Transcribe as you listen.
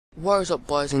What is up,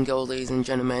 boys and girls, ladies and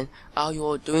gentlemen? How you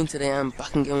all doing today? I'm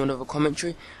back again with another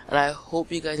commentary, and I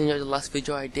hope you guys enjoyed the last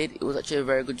video I did. It was actually a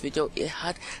very good video. It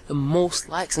had the most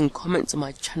likes and comments on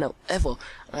my channel ever,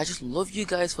 and I just love you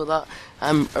guys for that.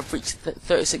 I've reached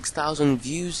 36,000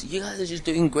 views. You guys are just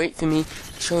doing great for me,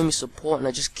 showing me support, and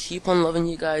I just keep on loving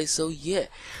you guys. So yeah,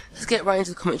 let's get right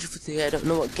into the commentary for today. I don't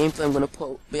know what gameplay I'm gonna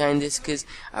put behind this because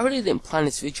I really didn't plan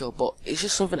this video, but it's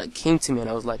just something that came to me, and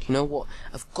I was like, you know what,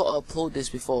 I've got to upload this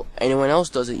before anyone else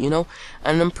does it, you know.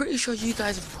 And I'm pretty sure you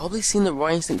guys have probably seen the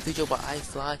RawInstinct video by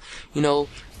iFly. You know,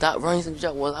 that RawInstinct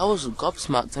video, well, I was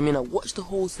gobsmacked. I mean, I watched the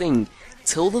whole thing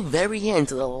till the very end,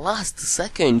 to the last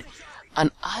second,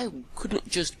 and I couldn't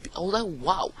just I was like,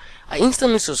 wow. I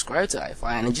instantly subscribed to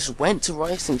iFly, and I just went to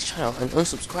RawInstinct's channel and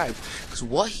unsubscribed, because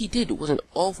what he did was an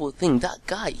awful thing. That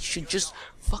guy should just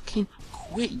fucking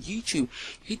quit YouTube.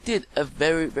 He did a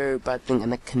very, very bad thing,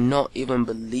 and I cannot even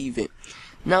believe it.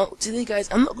 Now, today guys,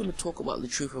 I'm not going to talk about the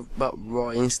truth about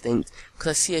RawInstinct, because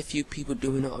I see a few people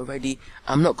doing it already.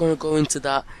 I'm not going to go into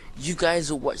that. You guys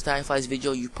who watched the iFly's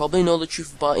video, you probably know the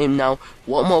truth about him now.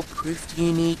 What more proof do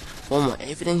you need? What more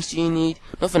evidence do you need?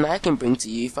 Nothing I can bring to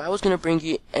you. If I was going to bring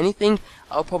you anything,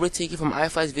 I'll probably take it from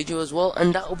iFly's video as well,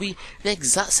 and that will be the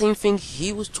exact same thing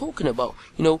he was talking about.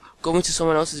 You know, going to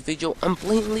someone else's video and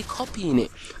blatantly copying it.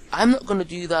 I'm not going to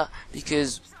do that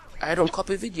because I don't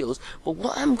copy videos. But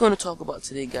what I'm going to talk about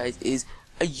today, guys, is,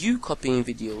 are you copying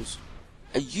videos?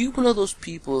 Are you one of those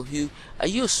people who, are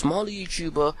you a smaller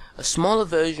YouTuber, a smaller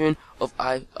version of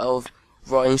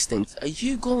RawInstinct? Are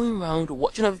you going around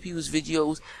watching other people's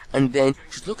videos and then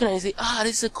just looking at it and say, ah,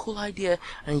 this is a cool idea,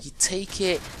 and you take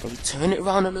it and you turn it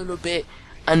around a little bit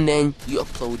and then you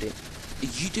upload it?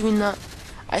 Are you doing that?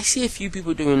 I see a few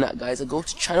people doing that, guys. I go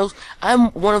to channels.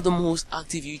 I'm one of the most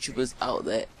active YouTubers out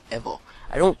there ever.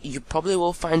 You probably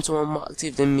will find someone more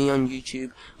active than me on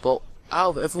YouTube, but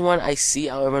out of everyone I see,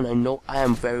 out of everyone I know, I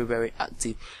am very, very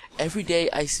active. Every day,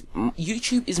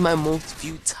 YouTube is my most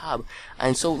viewed tab,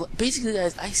 and so basically,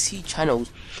 guys, I see channels,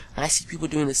 and I see people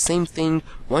doing the same thing.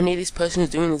 One day this person is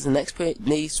doing this, the next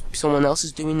day someone else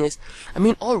is doing this. I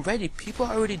mean, already, people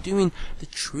are already doing the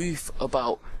truth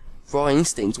about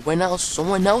RawInstinct, when else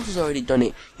someone else has already done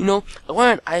it. You know, I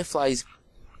went on iFly's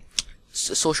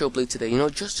social blade today, you know,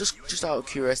 just out of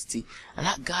curiosity, and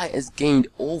that guy has gained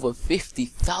over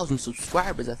 50,000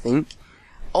 subscribers, I think,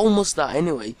 almost that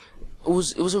anyway. It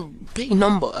was a big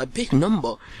number,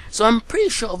 So I'm pretty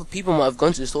sure other people might have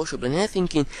gone to the social blade and they're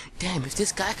thinking, damn, if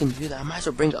this guy can do that, I might as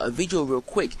well bring out a video real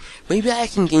quick. Maybe I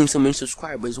can gain some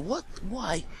subscribers. What?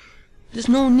 Why? There's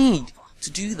no need to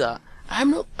do that.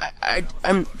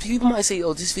 People might say,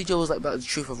 oh, this video was like about the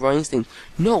truth of RawInstinct.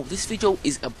 No, this video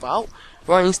is about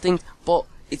RawInstinct, but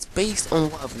it's based on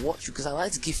what I've watched, because I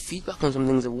like to give feedback on some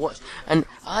things I've watched, and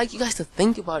I like you guys to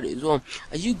think about it as well.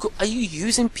 Are you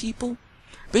using people?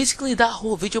 Basically, that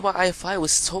whole video about iFly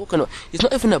was talking. It's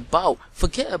not even about.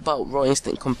 Forget about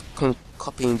RawInstinct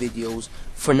copying videos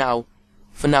for now.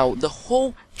 The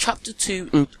whole chapter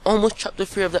 2 and almost chapter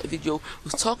 3 of that video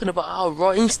was talking about how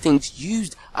RawInstinct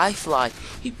used iFly.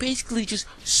 He basically just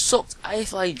sucked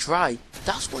iFly dry.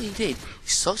 That's what he did. He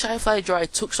sucked iFly dry,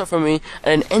 took stuff from me,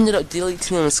 and then ended up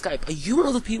deleting him on Skype. Are you one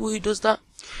of the people who does that?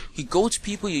 You go to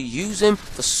people, you use them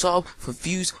for sub, for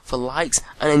views, for likes,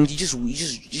 and then you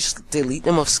just delete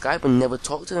them off Skype and never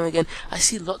talk to them again. I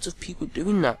see lots of people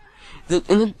doing that.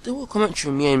 In the whole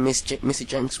commentary me and Mr.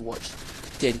 Jenks watched,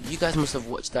 you guys must have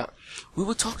watched that. We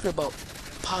were talking about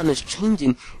partners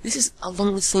changing. This is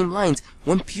along the same lines.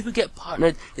 When people get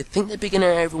partnered, they think they're bigger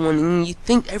than everyone, and you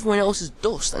think everyone else is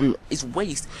dust and is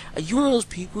waste. Are you one of those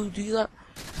people who do that?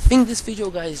 I think this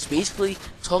video, guys, is basically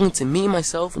talking to me,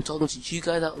 myself, and talking to you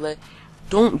guys out there.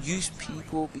 Don't use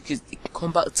people because it can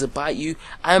come back to bite you.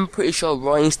 I'm pretty sure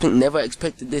RawInstinct never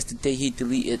expected this the day he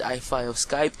deleted iFly of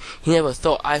Skype. He never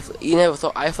thought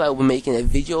iFly would be making a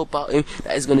video about him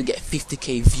that is going to get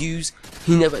 50k views.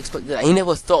 He never expected that.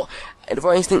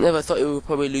 RawInstinct never thought he would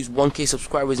probably lose 1k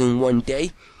subscribers in one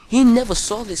day. He never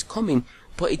saw this coming,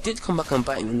 but it did come back and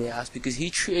bite him in the ass because he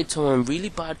treated someone really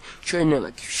bad, treating him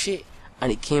like shit, and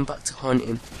it came back to haunt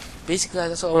him. Basically, guys,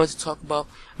 that's all I wanted to talk about.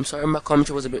 I'm sorry my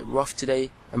commentary was a bit rough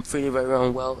today. I'm feeling very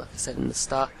unwell, like I said in the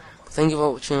start. But thank you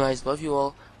for watching, guys. Love you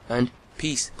all, and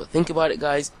peace. But think about it,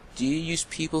 guys. Do you use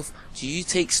people? Do you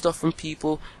take stuff from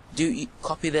people? Do you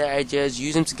copy their ideas,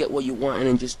 use them to get what you want, and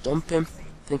then just dump them?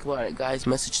 Think about it, guys.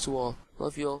 Message to all.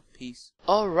 Love you all. Peace.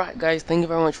 Alright, guys. Thank you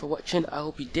very much for watching. I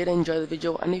hope you did enjoy the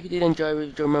video. And if you did enjoy the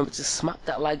video, remember to smack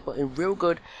that like button real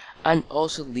good. And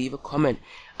also leave a comment.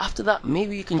 After that,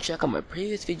 maybe you can check out my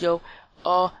previous video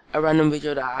or a random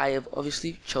video that I have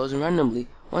obviously chosen randomly.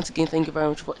 Once again, thank you very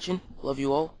much for watching. Love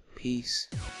you all. Peace.